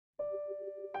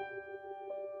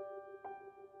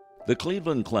The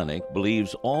Cleveland Clinic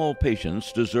believes all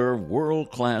patients deserve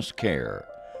world-class care.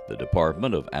 The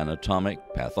Department of Anatomic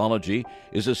Pathology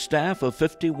is a staff of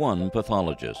 51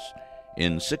 pathologists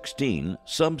in 16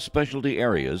 subspecialty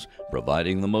areas,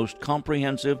 providing the most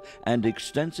comprehensive and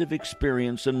extensive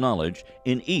experience and knowledge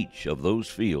in each of those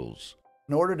fields.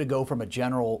 In order to go from a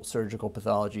general surgical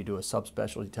pathology to a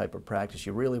subspecialty type of practice,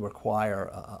 you really require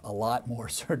a lot more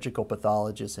surgical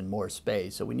pathologists and more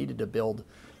space. So we needed to build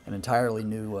an entirely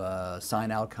new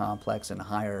sign-out complex and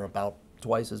hire about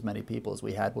twice as many people as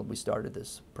we had when we started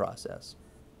this process.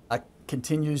 It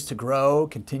continues to grow,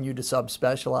 continue to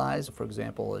subspecialize. For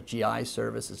example, a GI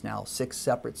service is now 6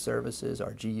 separate services.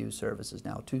 Our GU service is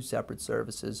now 2 separate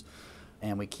services.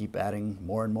 And we keep adding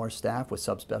more and more staff with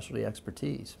subspecialty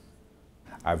expertise.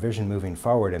 Our vision moving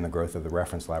forward in the growth of the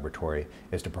reference laboratory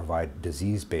is to provide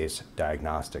disease-based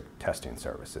diagnostic testing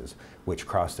services, which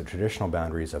cross the traditional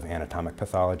boundaries of anatomic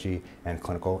pathology and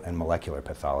clinical and molecular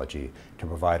pathology to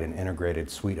provide an integrated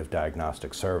suite of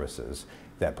diagnostic services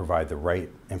that provide the right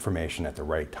information at the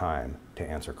right time to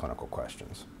answer clinical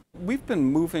questions. We've been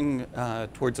moving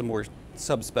towards a more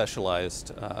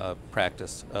subspecialized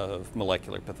practice of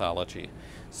molecular pathology.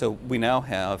 So we now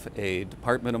have a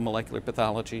Department of Molecular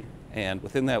Pathology, and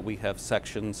within that we have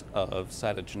sections of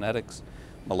cytogenetics,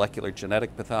 molecular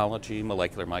genetic pathology,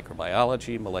 molecular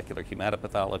microbiology, molecular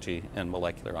hematopathology, and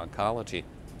molecular oncology.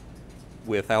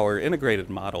 With our integrated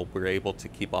model, we're able to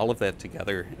keep all of that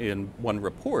together in one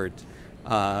report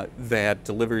that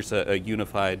delivers a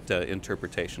unified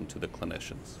interpretation to the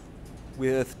clinicians.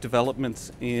 With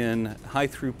developments in high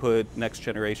throughput, next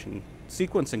generation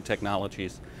sequencing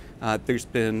technologies, there's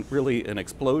been really an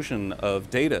explosion of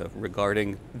data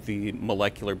regarding the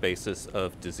molecular basis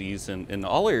of disease in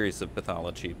all areas of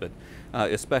pathology, but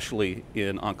especially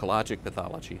in oncologic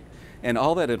pathology. And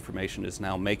all that information is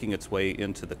now making its way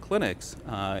into the clinics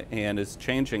and is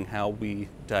changing how we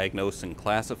diagnose and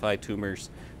classify tumors,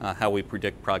 how we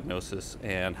predict prognosis,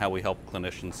 and how we help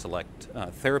clinicians select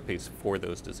therapies for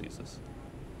those diseases.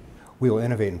 We will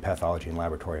innovate in pathology and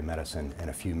laboratory medicine in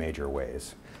a few major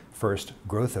ways. First,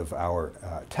 growth of our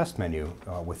test menu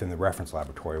within the reference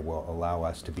laboratory will allow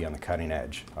us to be on the cutting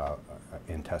edge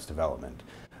in test development.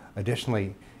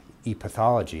 Additionally,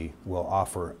 ePathology will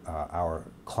offer our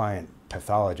client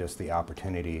pathologists the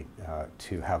opportunity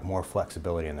to have more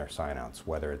flexibility in their sign-outs,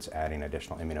 whether it's adding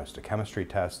additional immunohistochemistry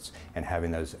tests and having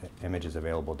those images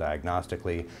available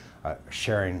diagnostically,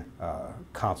 sharing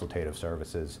consultative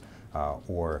services,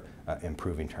 or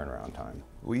improving turnaround time.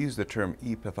 We use the term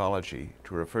ePathology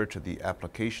to refer to the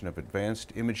application of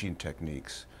advanced imaging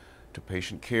techniques to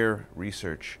patient care,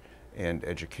 research, and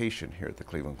education here at the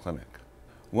Cleveland Clinic.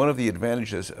 One of the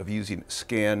advantages of using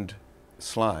scanned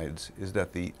slides is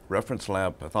that the reference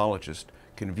lab pathologist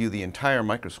can view the entire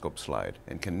microscope slide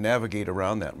and can navigate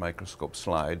around that microscope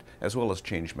slide as well as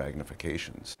change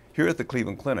magnifications. Here at the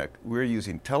Cleveland Clinic, we're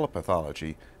using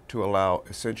telepathology to allow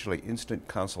essentially instant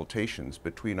consultations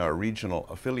between our regional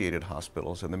affiliated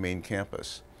hospitals and the main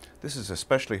campus. This is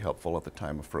especially helpful at the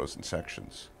time of frozen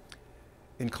sections.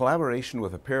 In collaboration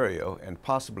with Apereo and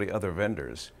possibly other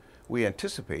vendors, we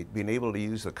anticipate being able to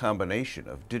use the combination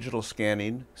of digital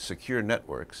scanning, secure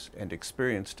networks, and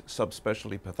experienced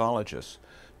subspecialty pathologists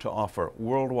to offer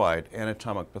worldwide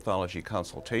anatomic pathology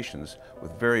consultations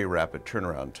with very rapid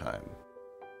turnaround time.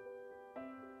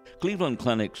 Cleveland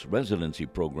Clinic's residency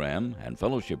program and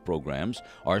fellowship programs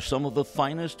are some of the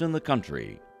finest in the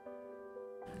country.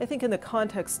 I think in the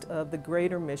context of the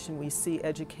greater mission, we see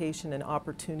education and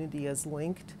opportunity as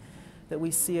linked, that we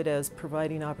see it as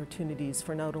providing opportunities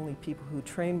for not only people who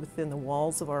train within the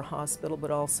walls of our hospital,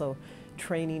 but also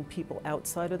training people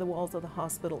outside of the walls of the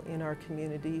hospital in our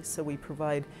community. So we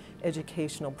provide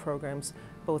educational programs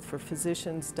both for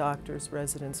physicians, doctors,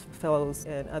 residents, fellows,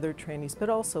 and other trainees, but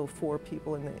also for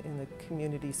people in the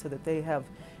community so that they have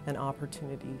an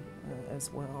opportunity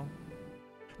as well.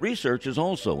 Research is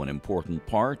also an important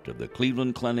part of the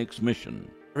Cleveland Clinic's mission.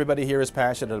 Everybody here is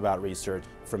passionate about research,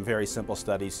 from very simple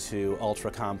studies to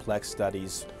ultra-complex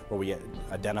studies where we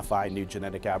identify new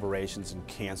genetic aberrations in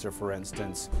cancer, for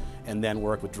instance, and then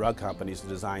work with drug companies to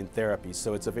design therapies.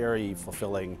 So it's a very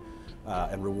fulfilling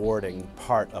and rewarding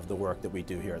part of the work that we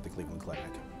do here at the Cleveland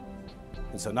Clinic.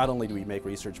 And so not only do we make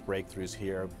research breakthroughs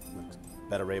here,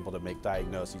 better able to make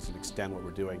diagnoses and extend what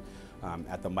we're doing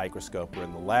at the microscope or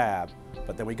in the lab,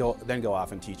 but then we go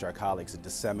off and teach our colleagues and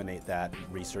disseminate that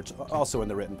research also in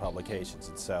the written publications.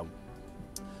 And so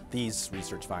these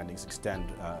research findings extend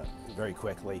very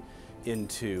quickly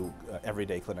into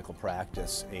everyday clinical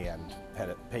practice, and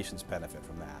patients benefit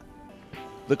from that.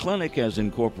 The clinic has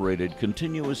incorporated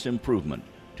continuous improvement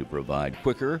to provide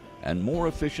quicker and more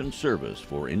efficient service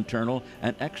for internal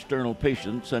and external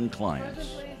patients and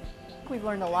clients. We've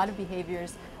learned a lot of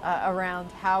behaviors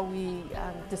around how we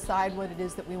decide what it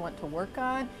is that we want to work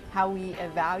on, how we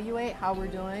evaluate how we're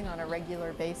doing on a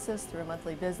regular basis through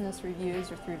monthly business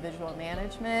reviews or through visual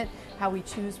management, how we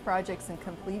choose projects and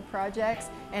complete projects,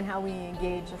 and how we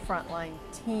engage a frontline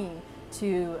team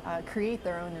to create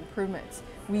their own improvements.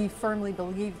 We firmly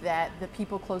believe that the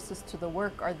people closest to the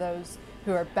work are those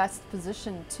who are best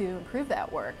positioned to improve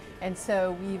that work. And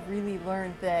so we've really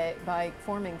learned that by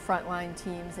forming frontline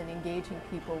teams and engaging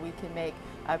people, we can make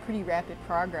pretty rapid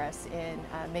progress in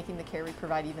making the care we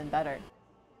provide even better.